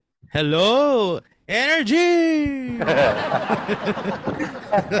Hello! Energy!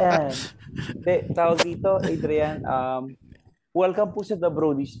 FM. De, tawag dito, Adrian, welcome po sa The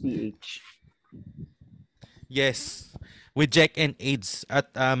Brodies PH. Yes, with Jack and AIDS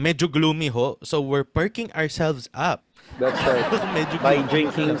at medyo gloomy ho. So we're perking ourselves up. That's right. Medyo By gloomy ho sa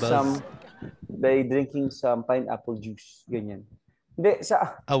drinking labas. some by drinking some pineapple juice, ganyan. Hindi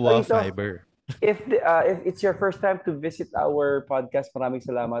sa tawag Awa dito, fiber. if it's your first time to visit our podcast, maraming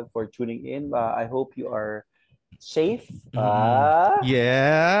salamat for tuning in. I hope you are safe. Mm-mm.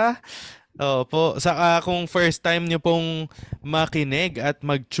 Yeah. Opo. Saka kung first time nyo pong makinig at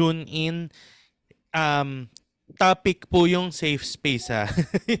mag-tune in, um, topic po yung safe space ha.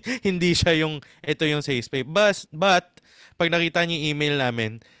 Hindi siya yung ito yung safe space. But pag nakita niyo yung email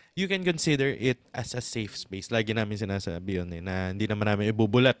namin, you can consider it as a safe space. Lagi namin sinasabi yun na hindi naman namin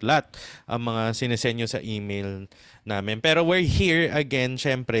ibubulat-lat ang mga sinesenyo sa email namin. Pero we're here again,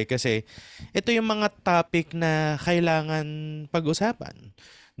 syempre, kasi ito yung mga topic na kailangan pag-usapan.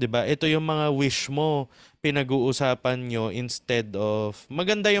 'Di ba? Ito yung mga wish mo pinag-uusapan nyo instead of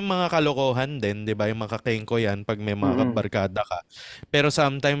maganda yung mga kalokohan din, 'di ba? Yung makakengko yan pag may mga Mm-mm. kabarkada ka. Pero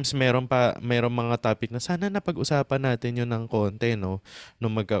sometimes meron mga topic na sana napag-usapan natin yun ng konti, no?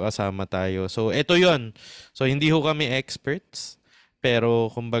 Nung magkakasama tayo. So ito yon. So hindi ho kami experts, pero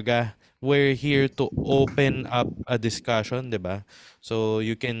kumbaga we're here to open up a discussion, 'di ba? So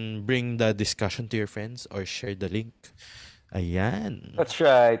you can bring the discussion to your friends or share the link. Ayan. That's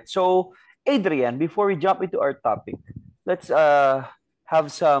right. So, Adrian, before we jump into our topic, let's have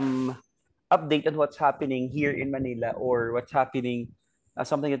some update on what's happening here in Manila or what's happening,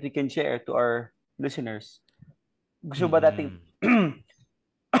 something that we can share to our listeners. Gusto ba nating Mm.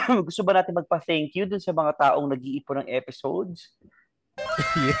 gusto ba natin magpa-thank you dun sa mga taong nag-iipon ng episodes?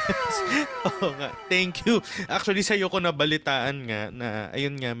 Yes. Oo nga. Thank you. Actually, sa'yo ko nabalitaan nga na,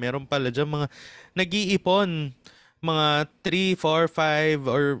 ayun nga, meron pala dyan mga nag-iipon. Mga 3, 4, 5,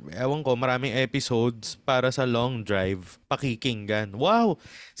 or ewan ko, maraming episodes para sa long drive, pakikinggan. Wow!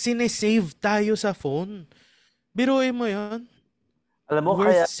 Sinesave tayo sa phone. Biruin mo yon. Alam mo, Worth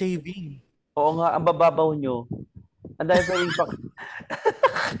kaya, saving. oo nga, ang bababaw nyo. Ang dami pwedeng,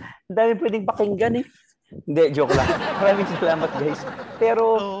 ang dami pwedeng pakinggan eh. Hindi, joke lang. Maraming salamat, guys. Pero,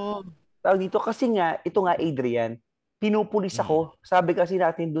 Oo. tawag dito, kasi nga, ito nga, Adrian, pinupulis Mm. ako. Sabi kasi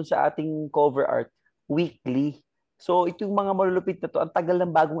natin dun sa ating cover art, weekly. So, ito yung mga malulupit na to, ang tagal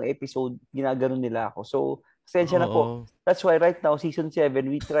ng bagong episode, ginaganon nila ako. So, pasensya na po. Oo. That's why right now, season 7,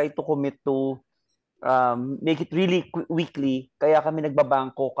 we try to commit to make it really weekly. Kaya kami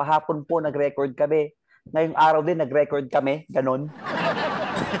nagbabangko. Kahapon po, nag-record kami. Ngayong araw din, nag-record kami. Ganon.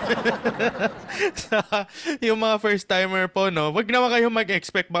 Sa yung mga first timer po, no, wag naman kayo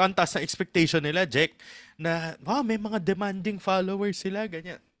mag-expect, baka ang taas na expectation nila, Jack, na wow, may mga demanding followers sila,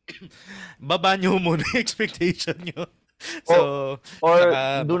 ganyan. Baba nyo muna yung expectation nyo. So, O, or saka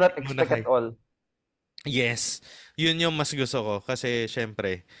do not makinig muna expect at kayo. all. Yes, yun yung mas gusto ko kasi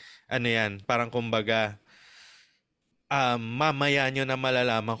syempre, ano yan, parang kumbaga, mamaya nyo na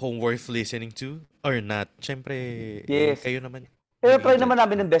malalaman kung worth listening to or not. Syempre, Yes. kayo naman Pero try naman mag-judge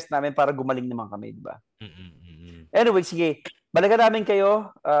namin nun. ng best namin para gumaling naman kami, di ba? Mm. Anyway, sige. Balikan namin kayo.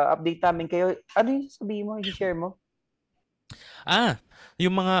 Update namin kayo. Ano yung sabihin mo? I-share mo?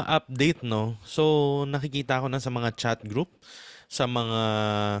 Yung mga update, no? So, nakikita ko na sa mga chat group, sa mga,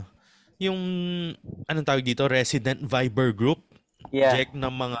 yung, anong tawag dito, resident Viber group, Yeah. Jack ng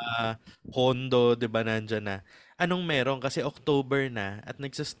mga condo, di ba, nandyan na. Anong meron? Kasi October na at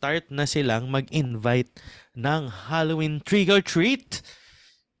nagsa-start na silang mag-invite ng Halloween trick or treat.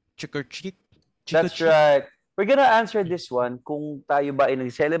 Trick or treat? Trick or That's treat. right. We're gonna answer this one kung tayo ba ay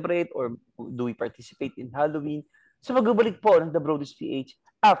nag-celebrate or do we participate in Halloween. So magbabalik po ng The Brothers PH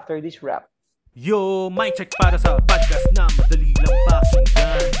after this wrap. Yo, mic check para sa podcast na madali lang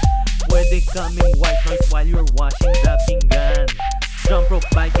pakinggan. Pwede kaming white noise while you're washing the pinggan. Jump rope,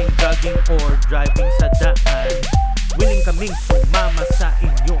 biking, jogging, or driving sa daan. Willing kaming sumama sa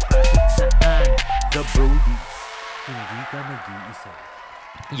inyo kahit saan. The Brodies, hindi ka nag-iisa.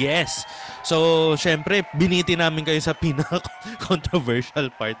 Yes. So, syempre, biniti namin kayo sa pinaka-controversial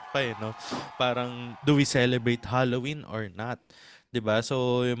part pa no? Parang, do we celebrate Halloween or not? 'Di ba?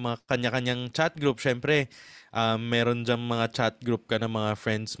 So, yung mga kanya-kanyang chat group, syempre, meron diyang mga chat group ka ng mga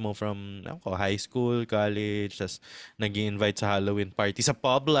friends mo from high school, college, tas nag invite sa Halloween party sa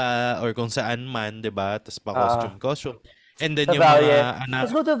Pobla or kung saan man, 'di ba? Tas Uh, pa-costume. And then sa yung Valle. mga Let's anak,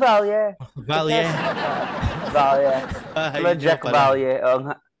 go to Valle. It Valye, has Valle. Hello, bahay nyo Jack pala. Valle. Oo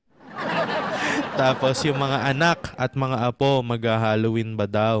nga. Tapos yung mga anak at mga apo, mag-Halloween ba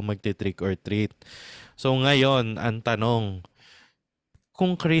daw, magti-trick or treat. So ngayon, ang tanong,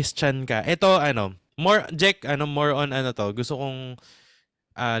 kung Christian ka, ito more Jack, more on to, gusto kong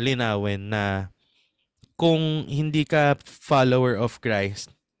linawin na kung hindi ka follower of Christ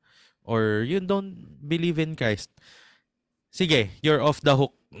or you don't believe in Christ, sige, you're off the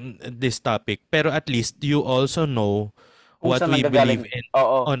hook this topic. Pero at least you also know Kung what saan we believe nanggagaling. in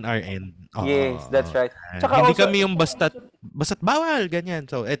Oo. on our end. Yes, that's Oo. right. Tsaka Hindi also, kami yung basta't bawal, ganyan.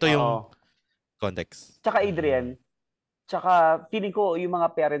 So, ito yung oo. context. Tsaka Adrian, tsaka feeling ko yung mga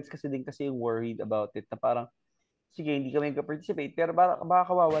parents kasi din kasi yung worried about it na parang, sige, hindi kami mag-participate, pero baka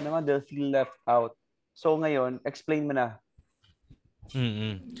kawawa naman, they'll feel left out. So ngayon, explain mo na.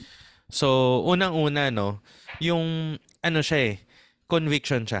 Mm-mm. So, unang-una, yung siya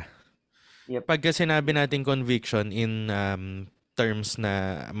conviction siya. Yep. Pagka sinabi natin conviction in terms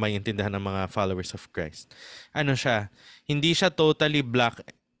na maintindihan ng mga followers of Christ, siya, hindi siya totally black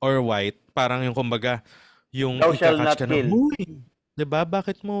or white, parang yung kumbaga, yung Thou shall ikakatch not ka na, kill. huy, 'di ba?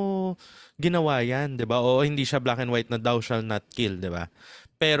 Bakit mo ginawa 'yan, 'di ba? O hindi siya black and white na thou shall not kill, 'di ba?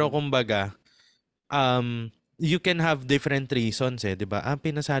 Pero kumbaga, you can have different reasons 'di ba?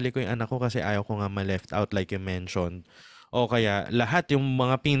 Pinasali ko yung anak ko kasi ayaw ko nga ma-left out like you mentioned. O kaya lahat yung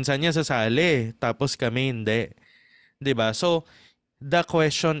mga pinsan niya sasali, tapos kami hindi. 'Di ba? So, the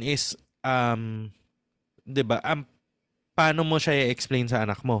question is 'di ba? Paano mo siya i-explain sa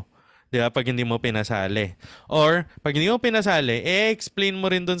anak mo? 'Di ba? Pag hindi mo pinasali. Or pag hindi mo pinasali, explain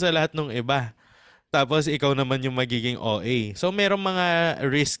mo rin dun sa lahat ng iba. Tapos ikaw naman yung magiging OA. So merong mga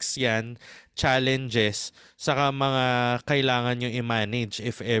risks yan, challenges, saka mga kailangan yung i-manage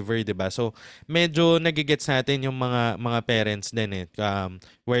if ever, 'di ba? So medyo nagigets natin yung mga parents din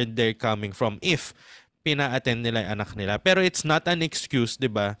where they're coming from if pina-attend nila yung anak nila. Pero it's not an excuse, 'di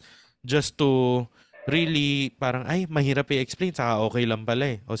ba? Just to really parang ay mahirap i-explain saka okay lang pala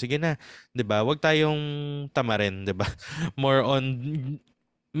eh. O sige na, 'di ba? Huwag tayong tamarin, 'di ba? More on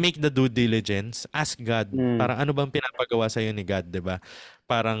make the due diligence, ask God. Parang ano bang pinapagawa sa ni God, 'di ba?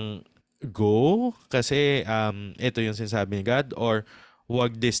 Parang go kasi ito yung sinasabi ni God, or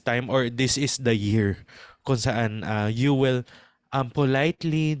wag this time, or this is the year kung saan you will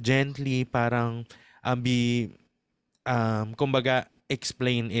politely, gently parang be kumbaga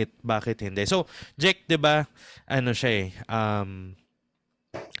explain it bakit hindi. So, Jack, 'di ba? Siya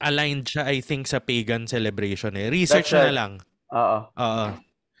aligned siya I think sa pagan celebration eh. Research That's right. na lang. Oo. Oo.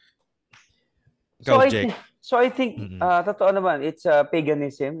 So Go, I Jack. think Mm-mm. totoo naman, it's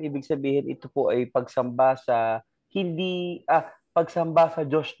paganism. Ibig sabihin ito po ay pagsamba sa hindi pagsamba sa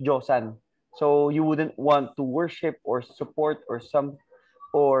Diyos-Diyosan. So you wouldn't want to worship or support or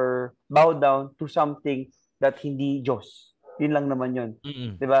bow down to something that hindi Diyos. Yun lang naman yun.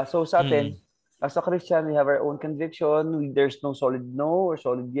 Mm-mm. 'Di ba? So sa atin, Mm-mm. as a Christian, we have our own conviction. There's no solid no or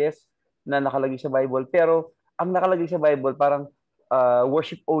solid yes na nakalagay sa Bible. Pero ang nakalagay sa Bible parang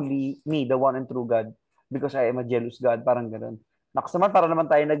worship only me, the one and true God, because I am a jealous God, parang ganun. Nakas naman, para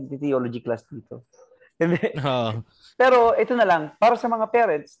naman tayo nag-theology class dito. Hindi. Oo. Pero ito na lang, para sa mga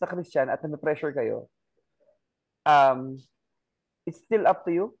parents na Christian at na-pressure kayo, it's still up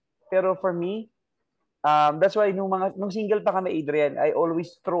to you. Pero for me, that's why nung single pa kami, Adrian, I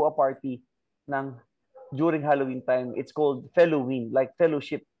always throw a party ng during Halloween time. It's called Felloween, like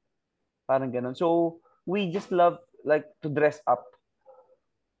fellowship. Parang ganun. So, we just love like to dress up.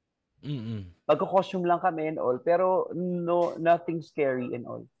 Mm-mm. Magko-costume lang kami and all, pero no, nothing scary and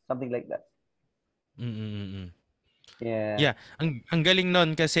all. Something like that. Mm-mm. Yeah. Yeah, ang galing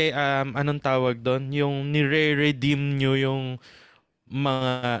nun kasi anong tawag doon? Yung nire-redeem nyo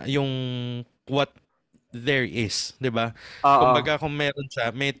yung what there is, 'di ba? Oo. Kumbaga kung meron siya,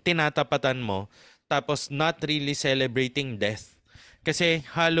 may tinatapatan mo, tapos not really celebrating death. Kasi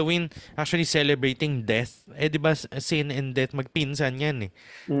Halloween actually celebrating death. 'Di ba sin and death magpinsan 'yan eh.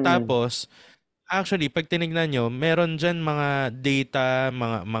 Tapos actually pag tinignan nyo, meron diyan mga data,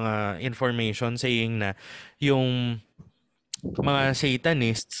 mga information saying na yung mga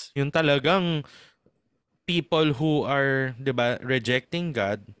Satanists, yung talagang people who are, 'di ba, rejecting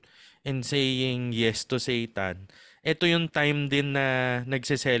God and saying yes to Satan. Ito yung time din na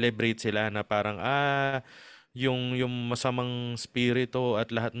nagse-celebrate sila na parang yung masamang spirito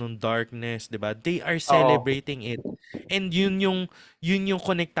at lahat ng darkness, 'di ba? They are Oo. celebrating it. And yun yung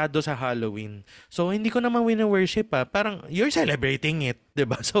konektado sa Halloween. So hindi ko naman wini-worship parang you're celebrating it, 'di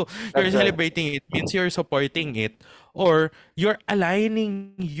ba? So you're That's right. celebrating it means you're supporting it or you're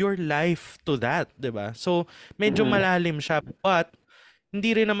aligning your life to that, 'di ba? So medyo malalim siya, but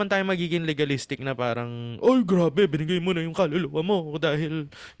hindi rin naman tayo magiging legalistic na parang, oy grabe, binigay mo na yung kaluluwa mo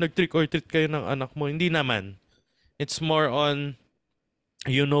dahil nag-trick or treat kayo ng anak mo. Hindi naman. It's more on,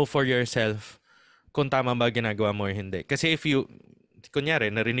 you know for yourself kung tama ba ginagawa mo or hindi. Kasi if you, kunyari,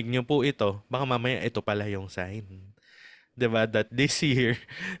 narinig niyo po ito, baka mamaya ito pala yung sign. 'Di ba? That this year,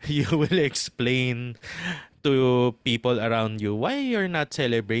 you will explain to people around you why you're not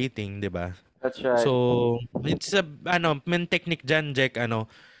celebrating, 'di ba? That's right. So, it's a, main technique dyan, Jack,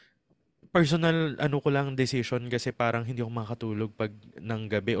 personal ko lang decision kasi parang hindi ako makatulog pag ng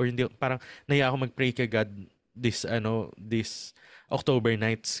gabi or hindi parang naya ako mag-pray kay God this October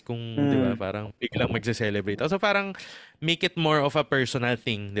nights kung 'di ba Mm. parang biglang magse-celebrate. So parang make it more of a personal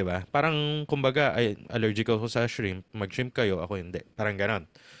thing, 'di ba? Parang kumbaga ay allergic ako sa shrimp, mag-shrimp kayo, ako hindi. Parang ganon.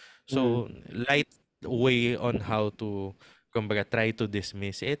 Mm. So light way on how to kumbaga try to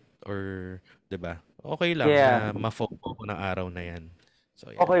dismiss it or 'di ba? Okay lang Yeah. na ma-focus ko ng araw na 'yan.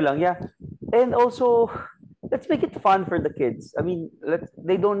 So yan. Okay lang, yeah. And also, let's make it fun for the kids. I mean,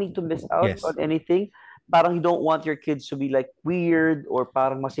 they don't need to miss out Yes. on anything. Parang you don't want your kids to be like weird or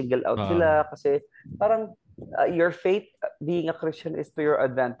parang masingle out sila kasi parang your faith being a Christian is to your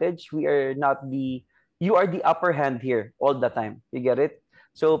advantage. You are the upper hand here all the time. You get it?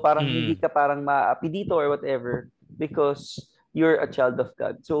 So parang hindi ka parang maapi dito or whatever because you're a child of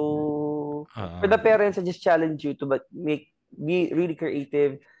God. So for the parents, I just challenge you to be really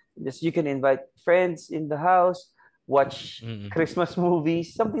creative. Just you can invite friends in the house, watch Christmas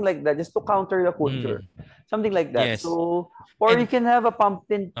movies, something like that, just to counter the culture, something like that. Yes. So, or you And can have a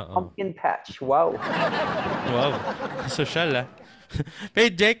pumpkin patch. Wow. wow, social Pero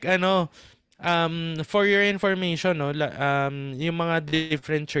Jack, for your information, no, yung mga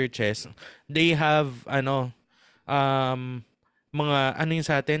different churches, they have mga yung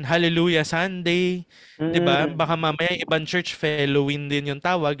sa atin, Hallelujah Sunday, 'di ba? Mm. Baka mamaya ibang church Halloween din yung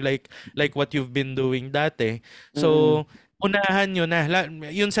tawag like what you've been doing dati. So, unahan nyo na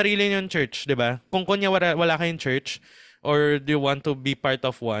yung sarili nyo church, 'di ba? Kung kunya wala kayong church or do you want to be part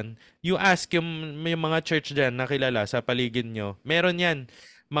of one, you ask yung mga church diyan na kilala sa paligid nyo. Meron 'yan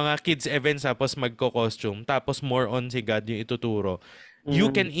mga kids events tapos magko-costume tapos more on si God yung ituturo.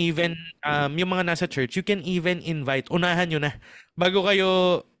 You can even yung mga nasa church, you can even invite, unahan nyo na bago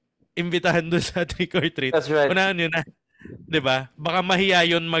kayo imbitahan doon sa trick or treat. That's right. Unahan nyo na, 'di ba? Baka mahiya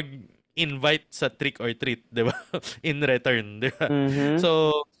yon mag-invite sa trick or treat, 'di ba? In return, 'di ba?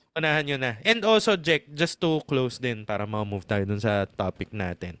 So, unahan nyo na. And also, Jack, just to close din para ma-move tayo dun sa topic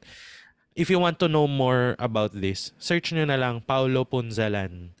natin. If you want to know more about this, search nyo na lang Paulo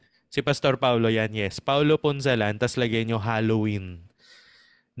Punzalan. Si Pastor Paulo yan, yes. Paulo Punzalan, tas lagay nyo Halloween.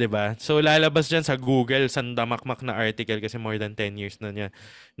 'Di ba? So lalabas diyan sa Google sandamakmak na article kasi more than 10 years na niya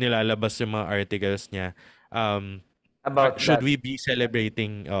nilalabas yung mga articles niya. About Should that. we be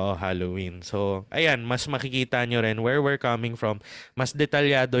celebrating Halloween? So ayan, mas makikita nyo rin where we're coming from. Mas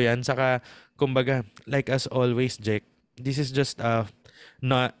detalyado yan. Saka kumbaga, like as always, Jack, this is just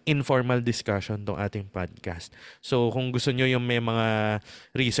na informal discussion tong ating podcast. So kung gusto nyo yung may mga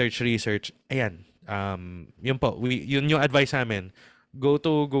research, ayan, yun po, yun yung advice namin. Go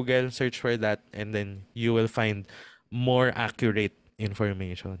to Google, search for that, and then you will find more accurate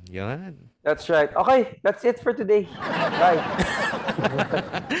information. Yan. That's right. Okay, that's it for today. Bye.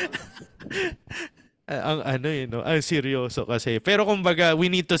 Ang seryoso kasi. Pero kumbaga, we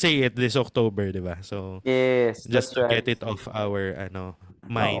need to say it this October, di ba? So, Yes, just that's to right. get it off our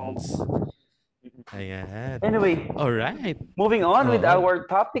minds. Ayan. Anyway, alright. Moving on with Oo. our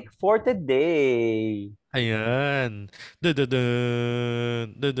topic for today. Ayan. Dun.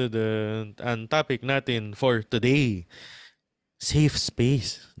 Ang topic natin for today, safe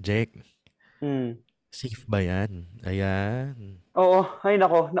space, Jack. Safe ba yan? Ayan. Oo, ay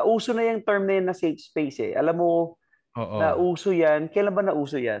nako, nauso na yung term na yun na safe space eh. Alam mo, Oo. nauso yan. Kailan ba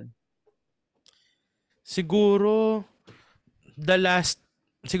nauso yan? Siguro,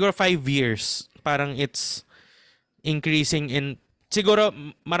 siguro 5 years, parang it's increasing siguro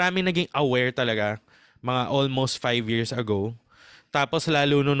marami naging aware talaga, mga almost 5 years ago. Tapos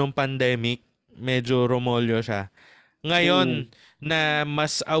lalo nung pandemic, medyo romolyo siya. Ngayon, na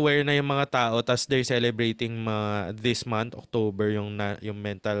mas aware na yung mga tao, tas they're celebrating this month, October, yung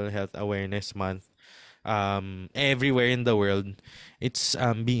Mental Health Awareness Month. Everywhere in the world, it's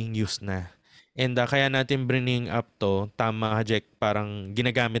being used na. And kaya natin bringing up to, tama Jack, parang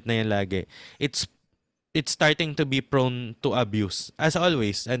ginagamit na yan lagi. It's starting to be prone to abuse as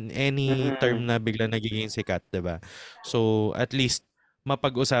always, and any term na bigla nagiging sikat, 'di ba? So at least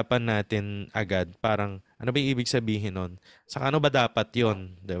mapag-usapan natin agad parang ano ba 'yung ibig sabihin nun? Saka ano ba dapat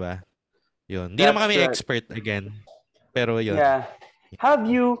 'yon, 'di ba? 'Yun. Hindi naman kami expert again. Pero 'yun. Yeah. Have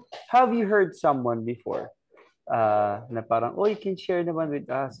you heard someone before na parang, oh, you can share naman with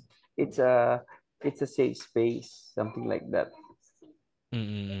us. It's a safe space, something like that.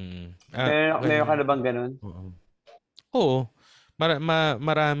 Meron ka na bang ganun? Oo.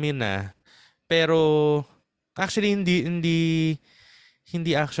 marami na. Pero actually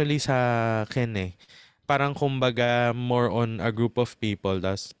hindi actually sa akin eh. Parang kumbaga more on a group of people,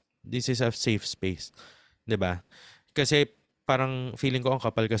 das this is a safe space, 'di ba? Kasi parang feeling ko ang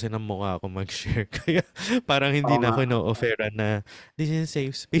kapal kasi ng mukha ako mag-share. Kaya parang hindi Oo na nga. ako ino-offeran na this is a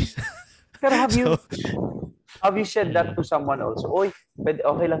safe space. Pero So, have you said that to mm. someone also? Oy, pwede,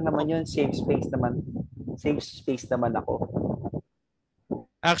 okay lang naman yun. Safe space naman. Safe space naman ako.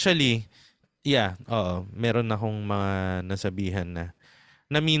 Actually, yeah, oo, meron akong mga nasabihan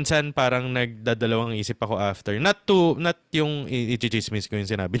na minsan parang nagdadalawang isip ako after. Not yung i-chismis ko yung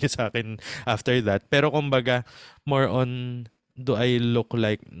sinabi niya sa akin after that. Pero kumbaga, more on, do I look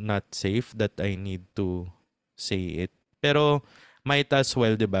like not safe that I need to say it? Pero might as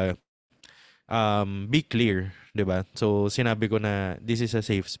well, di ba, be clear, di ba? So, sinabi ko na this is a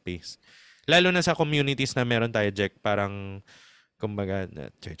safe space. Lalo na sa communities na meron tayo, Jack, parang kumbaga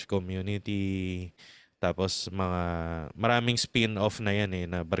church community, tapos maraming spin-off na yan eh,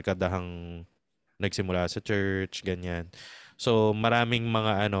 na barkadahang nagsimula sa church, ganyan. So maraming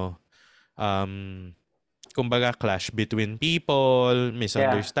mga um kumbaga clash between people, Yeah.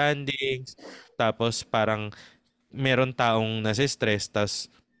 misunderstandings, tapos parang meron taong nasi-stress, tas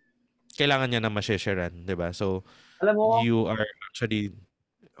kailangan niya na ma-sharean, 'di ba? So Alam mo, you are actually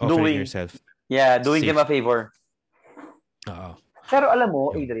offering doing, yourself doing them safe. a favor. Oo. Pero alam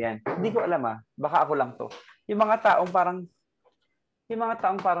mo, Yung Adrian, hindi ko alam baka ako lang to. Yung mga taong parang,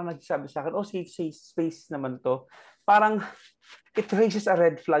 nagsasabi sa akin, oh, safe space naman to. Parang, it raises a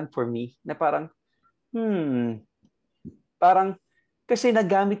red flag for me na parang, parang, kasi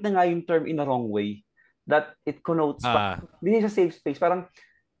nagamit na nga yung term in a wrong way that it connotes, ah this is a safe space. Parang,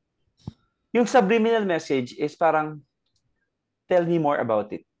 yung subliminal message is parang, tell me more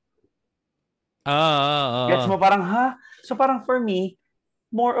about it. Gets mo? Oo. Parang, ha? So parang for me,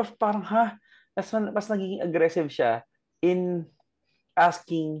 more of parang, ha? Mas nagiging aggressive siya in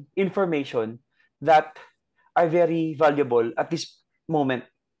asking information that are very valuable at this moment.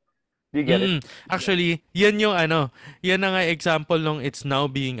 Do you get it? Actually, yan na nga example nung it's now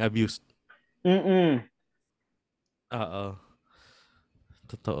being abused. Mm-mm. Oo.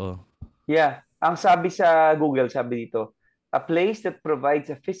 Totoo. Yeah. Ang sabi sa Google, sabi dito, a place that provides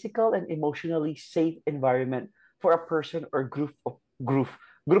a physical and emotionally safe environment for a person or group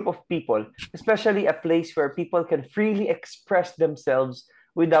of people, especially a place where people can freely express themselves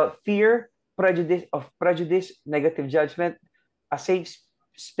without fear, prejudice, negative judgment, a safe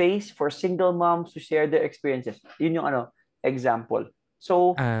space for single moms to share their experiences. Yun yung example.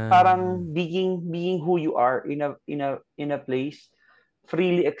 So, Um, parang being who you are in a place,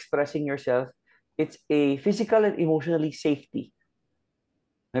 freely expressing yourself, it's a physical and emotionally safety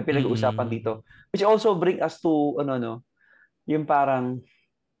na pinag-uusapan mm, dito. Which also bring us to yung parang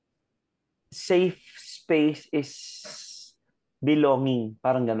safe space is belonging,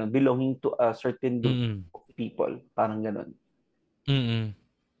 parang ganun, belonging to a certain group mm, of people, parang ganun. mm.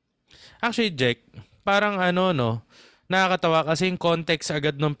 Actually, Jack, parang no, nakakatawa kasi yung context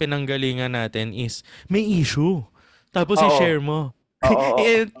agad nung pinanggalingan natin is may issue. Tapos Oo. i-share mo. Oo.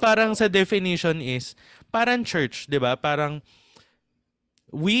 And parang sa definition is, parang church, di ba? Parang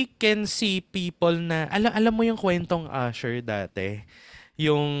we can see people na, alam mo yung kwentong Usher dati?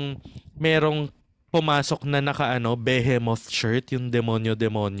 Yung merong pumasok na behemoth shirt, yung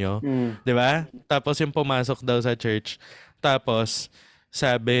demonyo-demonyo. Mm. 'Di ba? Tapos yung pumasok daw sa church. Tapos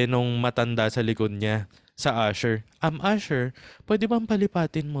sabi nung matanda sa likod niya, sa usher, Usher, pwede bang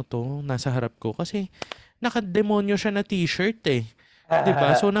palipatin mo to nasa harap ko? Kasi naka-demonyo siya na t-shirt eh. 'Di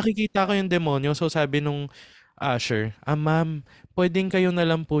ba? So nakikita ko yung demonyo. So sabi nung usher, ma'am, pwedeng kayo na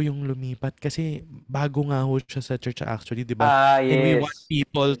lang po yung lumipat kasi bago nga ho siya sa church actually, 'di ba? And we want Yes.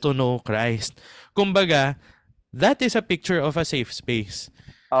 people to know Christ. Kumbaga, that is a picture of a safe space.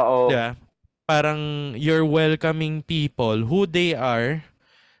 'Di Oo. ba? Parang you're welcoming people who they are,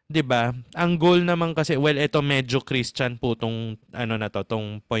 'di ba? Ang goal naman kasi, well, ito medyo Christian po tong na to,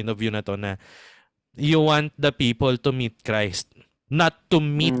 tong point of view na to, na you want the people to meet Christ, not to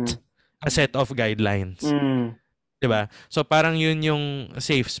Mm. meet a set of guidelines. Mm. 'Di ba? So parang yun yung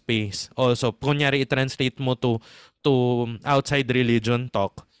safe space. Also, kunyari i-translate mo to outside religion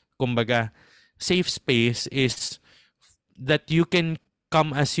talk. Kumbaga, safe space is that you can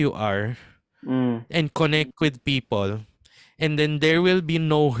come as you are Mm. and connect with people, and then there will be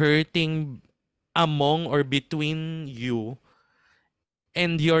no hurting among or between you,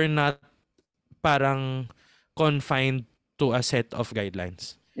 and you're not parang confined to a set of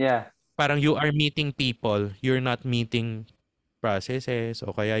guidelines. Yeah. Parang you are meeting people, you're not meeting processes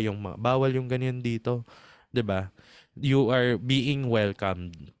o kaya yung bawal yung ganyan dito, 'di ba? you are being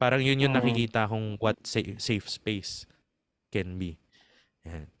welcomed. Parang yun yung Mm. nakikita kong what safe space can be.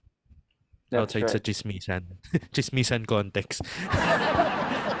 Yan. That's Outside sa right. chismisan. Chismisan context.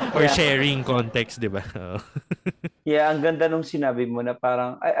 Or Yeah. sharing context, di ba? Oo. Yeah, ang ganda nung sinabi mo na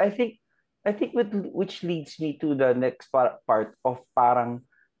parang I think which leads me to the next part of parang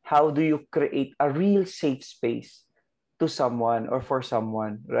how do you create a real safe space to someone or for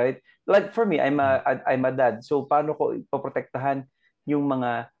someone, right? Like for me, I'm a dad. So paano ko ipoprotektahan yung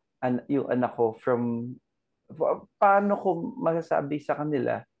mga yung anak ko from paano ko masasabi sa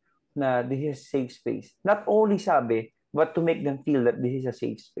kanila na this is safe space. Not only sabi, but to make them feel that this is a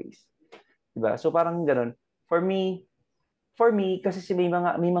safe space. Diba? So parang ganun. For me kasi may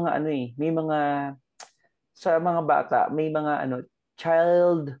mga ano may mga sa mga bata, may mga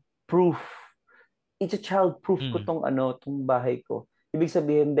child proof. It's a child proof ko Mm. tong bahay ko. Ibig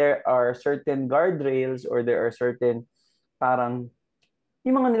sabihin there are certain guardrails or there are certain parang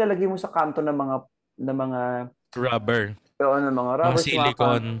yung mga nilalagay mo sa kanto ng mga Rubber. ng mga Mga rubbers, mga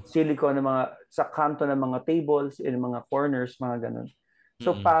silicone. silicone ng mga sa kanto ng mga tables, in mga corners, mga ganun.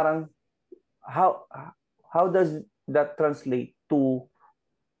 So Mm-mm. parang how how does that translate to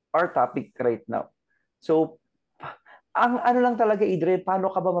our topic right now? So ang ano lang talaga, Adrian, paano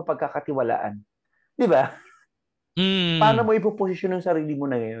ka ba mapagkakatiwalaan? 'Di ba? Paano Mm. mo ipoposisyon yung sarili mo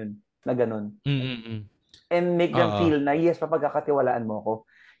na ngayon na ganun? Mm-mm. And make them Oo. feel na, yes, mapagkakatiwalaan mo ako.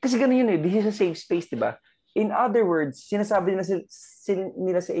 Kasi ganun yun eh. This is a safe space, di ba? In other words, sinasabi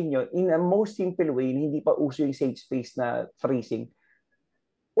nila sa inyo, in a most simple way, na hindi pa uso yung safe space na phrasing,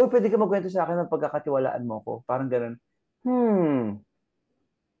 o pwede ka magkwento sa akin ng pagkakatiwalaan mo ko. Parang ganun.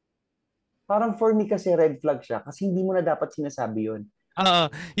 Parang for me kasi red flag siya kasi hindi mo na dapat sinasabi yun. Oo,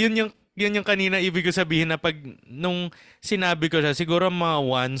 yun yung kanina ibig ko sabihin na pag nung sinabi ko siya siguro mga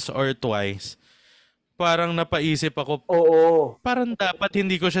once or twice parang napaisip ako Oo. parang dapat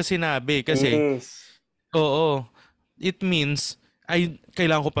hindi ko siya sinabi kasi Yes. oo, it means ay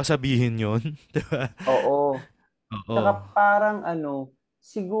kailangan ko pa sabihin yun, 'di ba? Oo. Oo. Saka parang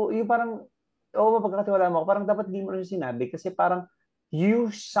siguro, yung parang, oo, mapagkakatiwalaan mo ako, parang dapat di mo rin sinabi kasi parang you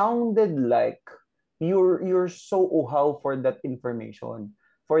sounded like you're so uhaw for that information,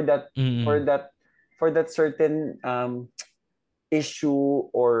 for that for Mm. that for that certain issue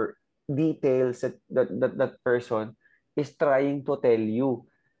or details that person is trying to tell you.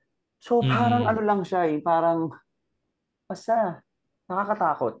 So parang Mm. lang siya parang basta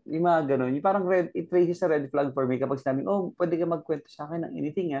nakakatakot. Yung mga ganun. Yung parang it raises a red flag for me kapag sinabi, oh, pwede ka magkwento sa akin ng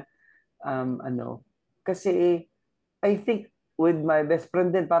anything, ah. Kasi I think with my best friend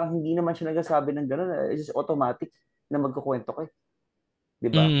din, parang hindi naman siya nagsasabi ng ganun. It's just automatic na magkukwento ka. Di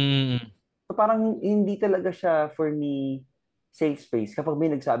ba? Mm. So parang hindi talaga siya for me safe space kapag may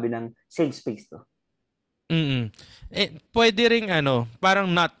nagsabi ng safe space to. Mm. Pwede ring parang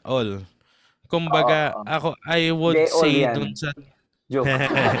not all. Kumbaga, Oo. ako I would Hindi all say yan. dun sa Joke.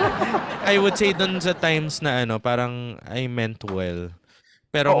 I would say dun sa times na parang I meant well.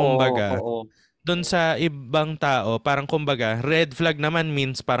 Pero kumbaga, Oo. dun sa ibang tao, parang kumbaga, red flag naman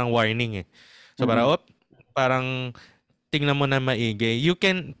means parang warning eh. So Mm-mm. parang tingnan mo na maigi. You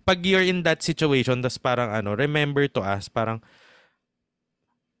can, pag you're in that situation, tas parang remember to ask, parang,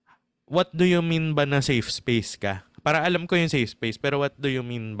 what do you mean ba na safe space ka? Para alam ko yung safe space, pero what do you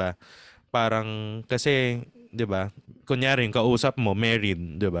mean ba? Parang, kasi, di ba, kunyari, yung kausap mo,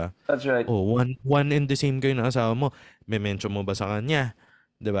 married, di ba? That's right. Oh, one and the same kayo ng asawa mo, me-mention mo ba sa kanya?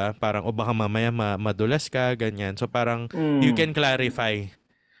 'Di ba? Parang o baka mamaya madulas ka, ganyan. So parang you can clarify,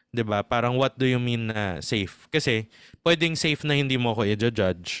 'di ba? Parang what do you mean na safe? Kasi pwedeng safe na hindi mo ako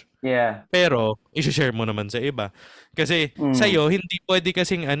i-judge. Yeah. Pero i-share mo naman sa iba. Kasi Mm. sa'yo, hindi pwede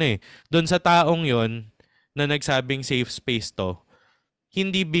kasing doon sa taong 'yon na nagsabing safe space to,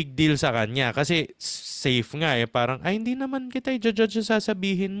 hindi big deal sa kanya kasi safe nga parang ay hindi naman kita i-judge sa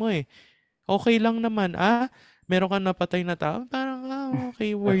sasabihin mo okay lang naman. Meron kang napatay na tao. Parang,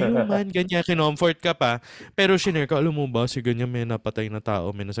 okay, we're human. Ganyan, kinomfort ka pa. Pero shinare ka, alam mo ba, si ganyan may napatay na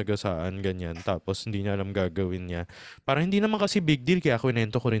tao, may nasagasaan, ganyan. Tapos hindi niya alam gagawin niya. Parang hindi naman kasi big deal, kaya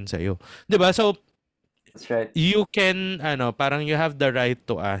kwento ko rin sa'yo. 'Di ba? So, That's right. you can, parang you have the right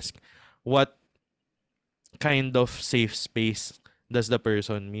to ask what kind of safe space does the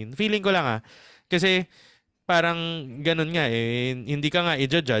person mean. Feeling ko lang kasi parang ganun nga hindi ka nga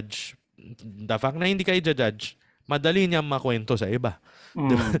i-judge. The fact na hindi ka i-judge, madali niya makwento sa iba.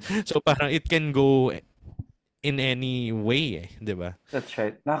 Diba? So parang it can go in any way 'di ba? That's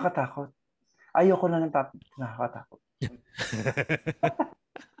right. Nakakatakot. Ayoko na ng topic. Nakakatakot.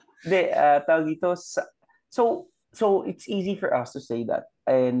 Hindi, tawag dito. So it's easy for us to say that.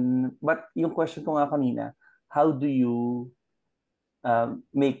 But yung question ko nga kanina, how do you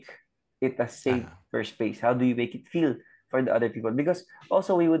make it a Ah. safer space? How do you make it feel for the other people? Because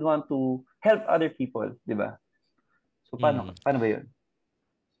also we would want to help other people, di ba? So Mm. paano ba yun?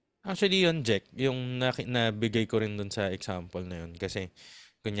 Actually, yun, Jack, yung nabigay ko rin dun sa example na yun. Kasi,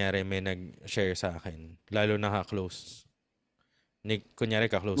 kunyari, may nag-share sa akin. Lalo na ka-close. Kunyari,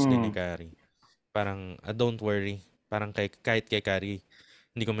 ka-close din ni Mm. Kari. Parang, don't worry. Parang kahit kay Kari,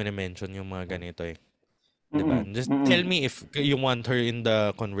 hindi ko minimension yung mga ganito eh. 'Di ba? Mm-mm. Just tell Mm-mm. me if you want her in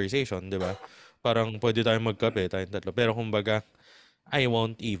the conversation, 'di ba? Parang pwede tayong magkape, tayong tatlo. Pero kumbaga, I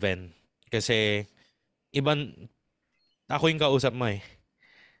won't even. Kasi, iban, ako yung kausap mo eh.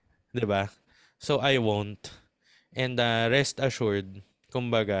 'Di ba? So, I won't. And rest assured,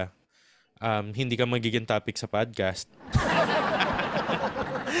 kumbaga, hindi ka magiging topic sa podcast.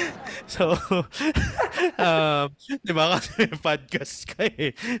 So, um, 'di ba kasi may podcast ka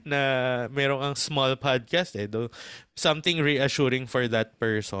eh, na merong ang small podcast eh. Something reassuring for that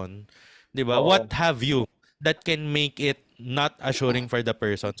person. 'Di ba? Oo. What have you that can make it not assuring for the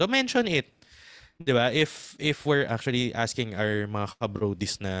person? So mention it. 'Di ba? If we're actually asking our mga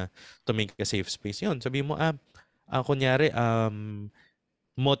kabrodies na to make a safe space, yun, sabi mo, kunyari,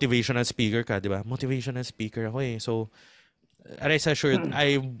 motivational speaker ka, 'di ba? Motivational speaker ako eh. So, rest assured,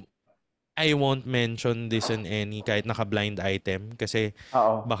 I won't mention this in any kahit naka-blind item kasi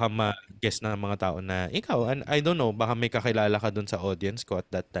Oo. baka ma-guess ng mga tao na ikaw, and I don't know, baka may kakilala ka dun sa audience ko at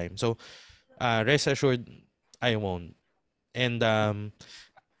that time. So, rest assured, I won't. And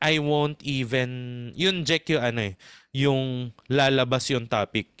I won't even, yun Jack yung ano eh, yung lalabas yung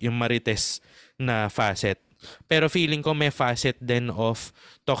topic, yung marites na facet. Pero feeling ko may facet din of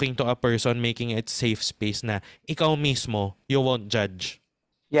talking to a person, making it safe space na ikaw mismo, you won't judge.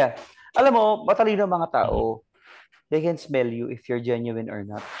 Yeah. Alam mo, matalino ang mga Mhm. tao. They can smell you if you're genuine or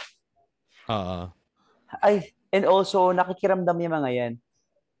not. Oo. And also, nakikiramdam yung mga yan.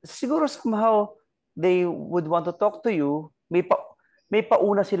 Siguro somehow, they would want to talk to you. May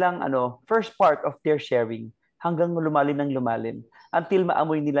pauna silang first part of their sharing hanggang lumalim ng lumalim until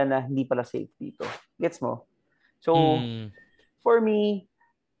maamoy nila na hindi pala safe dito. Gets mo? So, Mm. for me,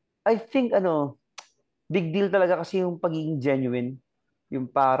 I think big deal talaga kasi yung pagiging genuine. Yung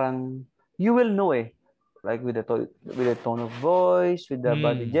parang, you will know eh. Like with the tone of voice, with the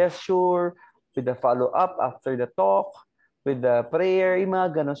body Mm. gesture, with the follow-up after the talk, with the prayer, yung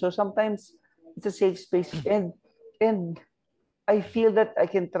mga ganun. So sometimes, it's a safe space and I feel that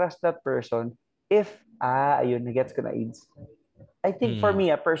I can trust that person if, ayun, nagets ko na AIDS. I think for Mm. me,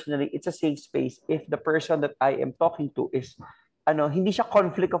 personally, it's a safe space if the person that I am talking to is, hindi siya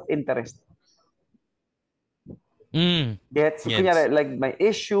conflict of interest. Mm. Gets? Gets. Kunyari, like my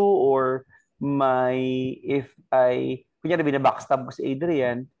issue or kunyari, binabackstab ko si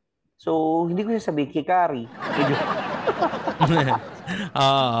Adrian, so, hindi ko sasabihin kay Kari. Medyo,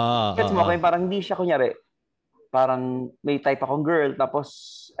 gets mo, Oo. kaya parang hindi siya, kunyari, parang may type akong girl, tapos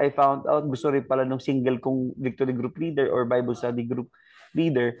I found out gusto rin pala nung single kong victory group leader or Bible study group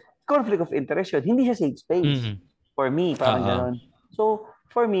leader, conflict of interest yun. Hindi siya safe space. Mm. For me, parang Oo. ganon. So,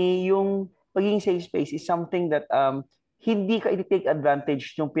 for me, yung pagiging safe space is something that hindi ka i-take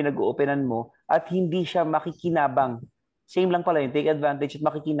advantage yung pinag-oopenan mo at hindi siya makikinabang. Same lang pala yun, take advantage at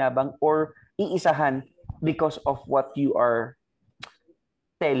makikinabang or iisahan because of what you are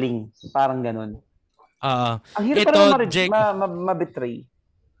telling. Parang ganon. Ang hirap pa Ito, naman Jake, ma-betray.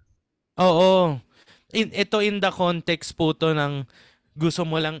 oo. Ito in the context po to ng gusto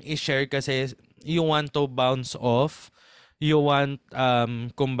mo lang i-share kasi you want to bounce off, you want,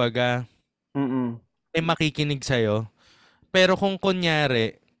 kumbaga, Mm-mm. may makikinig sa'yo. Pero kung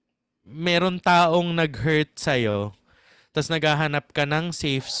kunyari, meron taong nag-hurt sa'yo, tapos naghahanap ka ng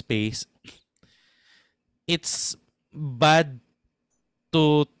safe space, it's bad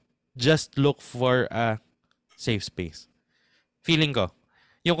to just look for a safe space. Feeling ko.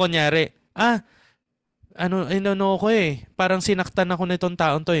 Yung kunyari, inano ko eh. Parang sinaktan ako nitong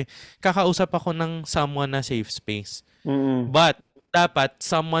taon to eh. Kakausap ako ng someone na safe space. Mm-mm. But, dapat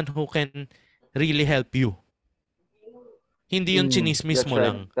someone who can really help you. Hindi yung chinismis That's mo right.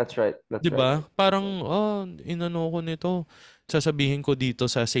 lang. That's right. That's 'Di right. ba? Parang, inano ko nito. Sasabihin ko dito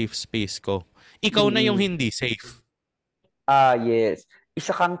sa safe space ko. Ikaw na yung Mm-mm. hindi safe. Yes.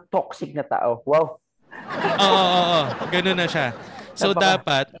 Isa kang toxic na tao. Wow. Oo. Ganun na siya. So, Napaka.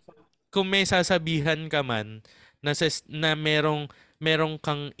 dapat, kung may sasabihan ka man na merong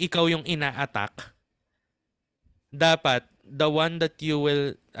kang ikaw yung ina-attack, dapat the one that you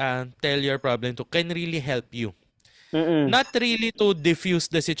will tell your problem to can really help you. Mm-mm. Not really to diffuse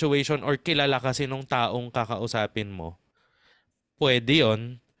the situation or kilala kasi nung taong kakausapin mo. Pwede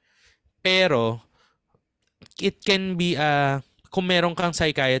yon. Pero it can be kung meron kang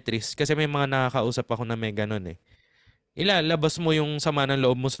psychiatrist, kasi may mga nakakausap ako na may ganun eh. Ilalabas mo yung sama ng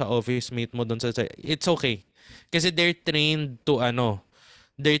loob mo sa office mate mo doon it's okay. Kasi they're trained to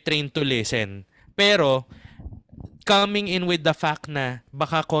listen. Pero coming in with the fact na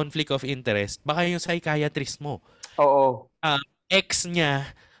baka conflict of interest, baka yung psychiatrist mo, Oo. ex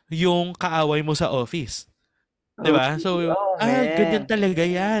niya yung kaaway mo sa office. Oh, 'Di ba? So, ganyan man. talaga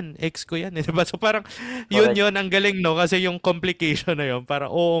yan. Ex ko yan. 'Di ba? So, parang, Correct. yun, ang galing, no? Kasi yung complication na yun,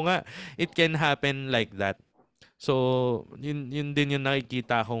 parang, oo nga, it can happen like that. So, yun din yung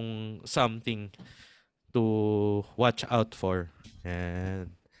nakikita kong something to watch out for.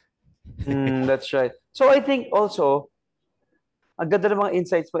 Yan. That's right. So I think also, ang ganda ng mga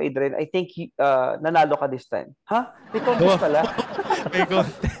insights mo, Adrian. I think nanalo ka this time. Ha? May contest Oh, pala? may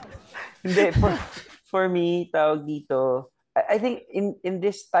content. Hindi. For me, tawag dito, I think in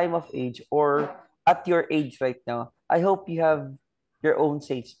this time of age or at your age right now, I hope you have your own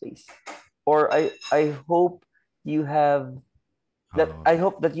safe space. Or I hope you have I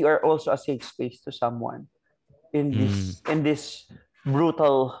hope that you are also a safe space to someone in this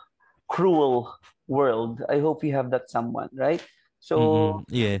brutal, cruel world. I hope you have that someone, right? So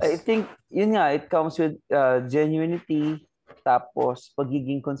I Yes. think yun nga, it comes with genuinity, tapos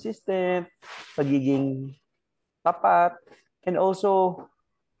pagiging consistent, pagiging tapat, and also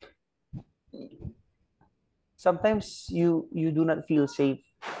sometimes you do not feel safe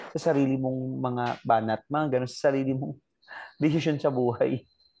sa sarili mong mga banat, mga ganun, sa sarili mong decision sa buhay.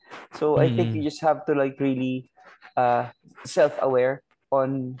 So I think you just have to like really self-aware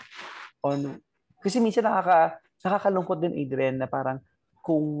on kasi minsan nakakalungkot din, Adrian, na parang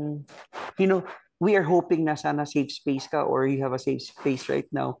kung we are hoping na sana safe space ka or you have a safe space right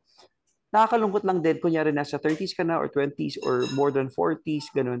now. Nakakalungkot lang din kunyari nasa 30s ka na or 20s or more than 40s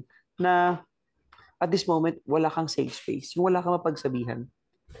ganun na at this moment wala kang safe space. Yung wala kang mapagsabihan.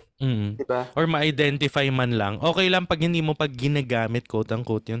 Diba? Or ma-identify man lang. Okay lang pag hindi mo pag ginagamit,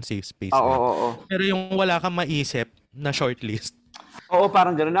 quote-unquote, yung safe space Oo, na yun. oo. Pero yung wala kang maisip na shortlist. Oo,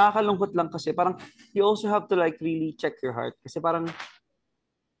 parang gano'n. Nakakalungkot lang kasi parang you also have to like really check your heart. Kasi parang,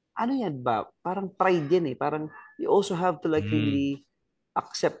 ano yan ba? Parang pride yan eh. Parang you also have to like really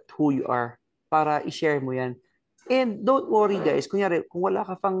accept who you are para i-share mo yan. And don't worry guys, kunyari, kung wala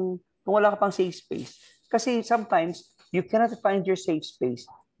ka pang safe space. Kasi sometimes, you cannot find your safe space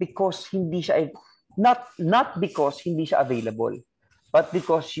because hindi siya, not because hindi siya available, but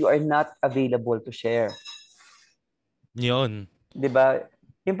because you are not available to share. Yun. 'Di ba?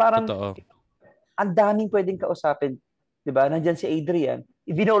 Yung parang Totoo. ang daming pwedeng kausapin, 'di ba? Nandiyan si Adrian.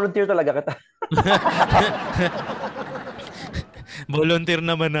 I-volunteer talaga kita. Volunteer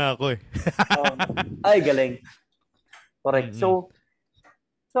naman na ako eh. Ay, galing. Correct.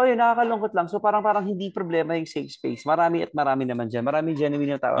 So yun, nakakalungkot lang. So parang hindi problema yung safe space. Marami at marami naman dyan. Maraming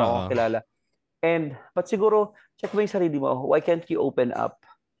genuine na tao Oo. ako kilala. But siguro, check mo yung sarili mo. Why can't you open up?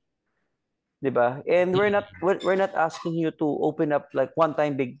 'Di ba? And we're not asking you to open up like one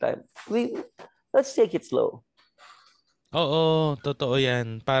time, big time. Let's take it slow. Oo, totoo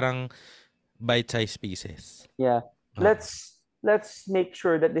yan. Parang bite-sized pieces. Yeah. Let's make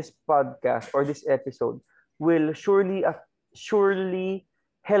sure that this podcast or this episode will surely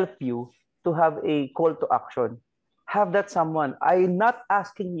help you to have a call to action. Have that someone. I'm not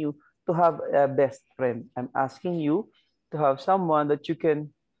asking you to have a best friend. I'm asking you to have someone that you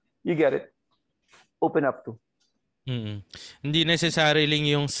get it, open up to. Hindi necessarily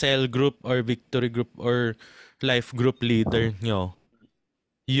yung cell group or victory group or life group leader nyo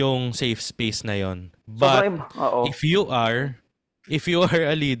yung safe space na yon. But if you are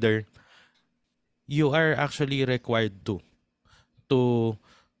a leader, you are actually required to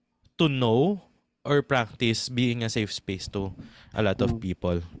know or practice being a safe space to a lot of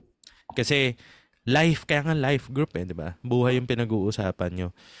people. Kasi kaya nga life group di ba? Buhay yung pinag-uusapan nyo.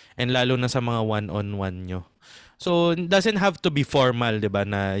 And lalo na sa mga one-on-one nyo. So, it doesn't have to be formal, di ba,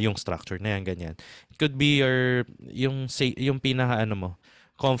 na yung structure na yan, ganyan. It could be yung pinaka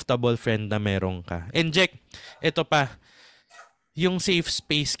comfortable friend na meron ka. And Jack, ito pa, yung safe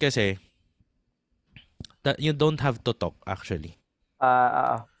space kasi, you don't have to talk actually.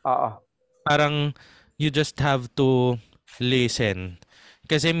 Parang you just have to listen.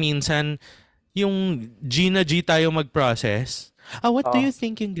 Kasi minsan, yung G na G tayo mag-process, what do you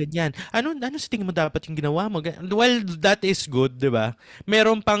think yung ganyan? Ano sa tingin mo dapat yung ginawa mo? Well, that is good, di ba?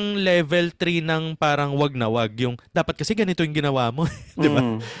 Meron pang level 3 ng parang wag na wag. Yung dapat kasi ganito yung ginawa mo. Di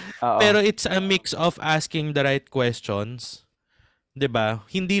ba? Pero it's a mix of asking the right questions. Di ba?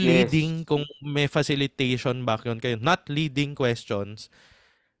 Hindi leading kung may facilitation background kayo. Not leading questions.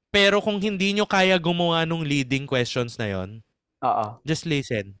 Pero kung hindi nyo kaya gumawa nung leading questions na yon, Oo. just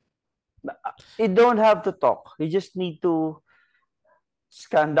listen. You don't have to talk. You just need to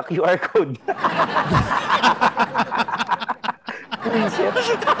scan the QR code. Buisit.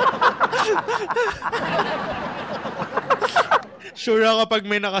 Sure ako pag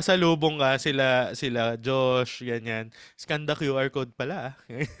may nakasalubong ka, sila Josh, ganyan. Scan the QR code pala.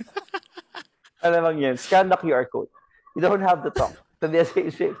 Alam mo yan, scan the QR code. You don't have to talk to be a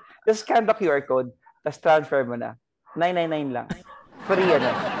safe space. Just scan the QR code, tapos transfer mo na. 999 lang. Free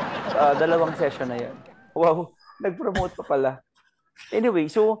dalawang session na yan. Wow, nag-promote pa pala. Anyway,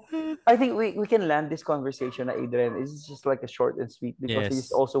 so I think we can land this conversation na Adrian. It's just like a short and sweet because we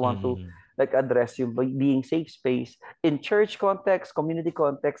just Yes. also want to like address you by being safe space in church context, community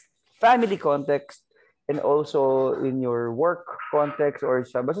context, family context, and also in your work context or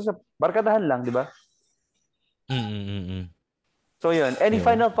basta sa barkadahan lang, di ba? So yun. Any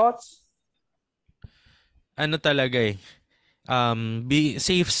final thoughts? Ano talaga eh. Be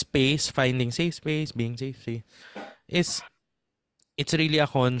safe space, finding safe space, being safe is it's really a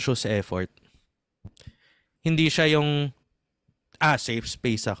conscious effort. Hindi siya yung safe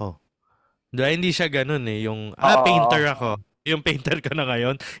space ako. Diba? Hindi siya ganun eh. Yung painter ako. Yung painter ka na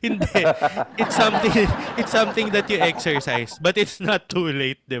ngayon. Hindi. It's something that you exercise, but it's not too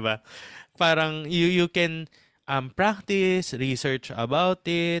late, 'di ba? Parang you can practice, research about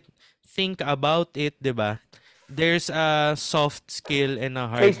it, think about it, 'di ba? There's a soft skill and a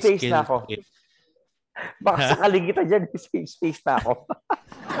hard Safe space skill na ako. to it. Baka sakaling kita dyan, safe space na ako.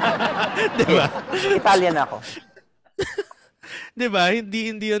 Diba? Italian ako. Diba?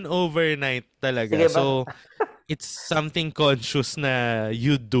 Hindi yun overnight talaga. Sige ba? So, it's something conscious na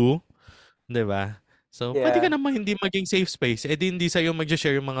you do. Diba? So, pwede ka naman hindi maging safe space. Eh, di hindi sa'yo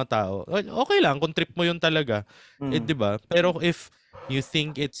mag-share yung mga tao. Okay lang kung trip mo yun talaga. Eh, diba? Pero if you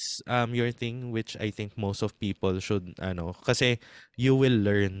think it's your thing, which I think most of people should, kasi you will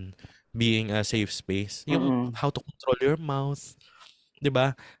learn being a safe space. Yung how to control your mouth.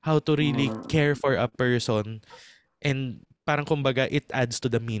 Diba? How to really care for a person. And parang kumbaga, it adds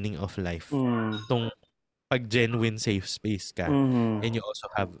to the meaning of life. Tong pag genuine safe space ka. And you also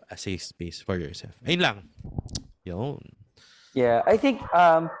have a safe space for yourself. Ayun lang. Yun. Yeah, I think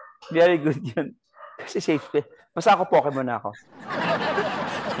very good yun. Kasi safe space. Basta ako Pokemon na ako.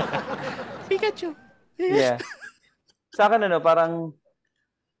 Pikachu. Yeah. Sa akin parang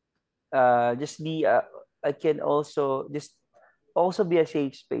just be I can also be a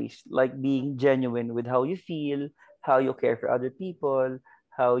safe space, like being genuine with how you feel, how you care for other people,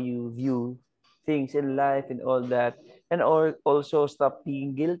 how you view things in life and all that, and also stop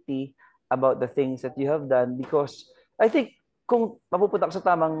being guilty about the things that you have done, because I think kung mapupunta ka sa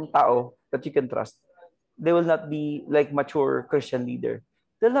tamang tao that you can trust, they will not be like mature Christian leader.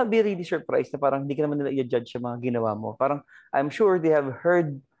 They'll not be really surprised na parang hindi ka naman nila i-judge sa mga ginawa mo. Parang I'm sure they have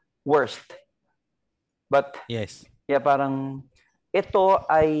heard worst. But yes. Yeah, parang ito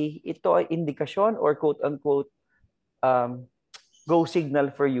ay indikasyon or quote unquote go signal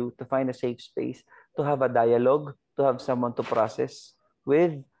for you to find a safe space, to have a dialogue, to have someone to process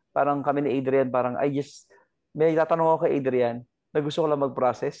with. Parang kami ni Adrian, parang may tatanong ako kay Adrian na gusto ko lang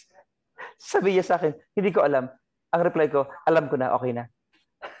mag-process. Sabi niya sa akin, hindi ko alam. Ang reply ko, alam ko na, okay na.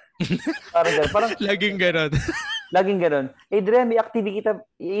 Parang ganun. Laging ganun. Laging ganun. Adrian, may activity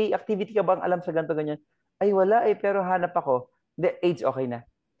ka bang alam sa ganito ganyan? Ay, wala pero hanap ako. The AIDS, okay na.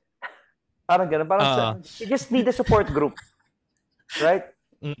 Parang ganun. You just need a support group. Right?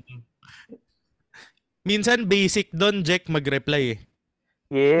 Minsan basic doon, Jack, mag-reply eh.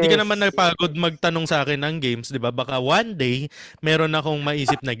 Yes. Hindi ka naman napagod magtanong sa akin ng games, di ba? Baka one day, meron akong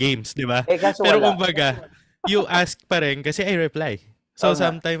maisip na games, di ba? Pero kumbaga, you ask pa rin kasi I reply. So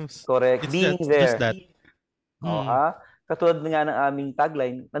sometimes, correct. Being there. Just that. Katulad nga ng aming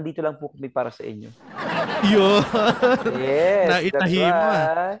tagline, nandito lang po kami para sa inyo. Yun. Yes. Naitahi mo.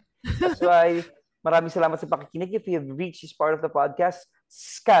 That's why, maraming salamat sa pakikinig. If you have reached this part of the podcast,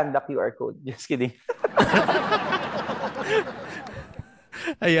 scan the QR code. Just kidding.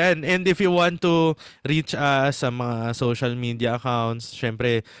 Ayan. And if you want to reach us sa mga social media accounts,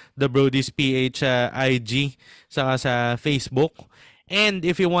 syempre, The Brodies PH IG, saka sa Facebook. And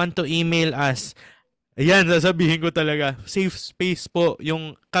if you want to email us, ayan, sasabihin ko talaga, safe space po.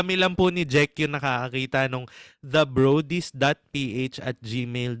 Yung kami lang po ni Jack yung nakakakita nung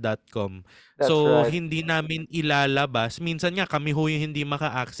thebrodies.ph@gmail.com. So, right. hindi namin ilalabas. Minsan nga, kami ho yung hindi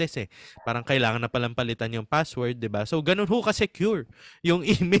maka-access eh. Parang kailangan na palang palitan yung password, di ba? So, ganun ho ka-secure yung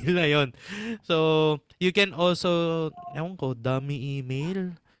email na yon. So, you can also, ewan ko, dummy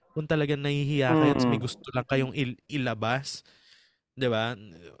email. Kung talagang nahihiya kayo, may gusto lang kayong ilabas. 'Di ba?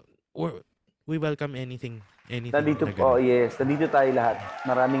 Or we welcome anything Nandito na po, ganun. yes. Nandito tayo lahat.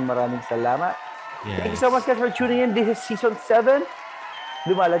 Maraming salamat. Thank you so much Yes. guys for tuning in. This is season 7.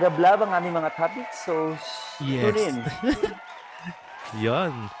 Lumalagablab ang aming mga topics. So, tune Yes. in.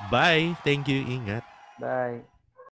 Yon. Bye. Thank you. Ingat. Bye.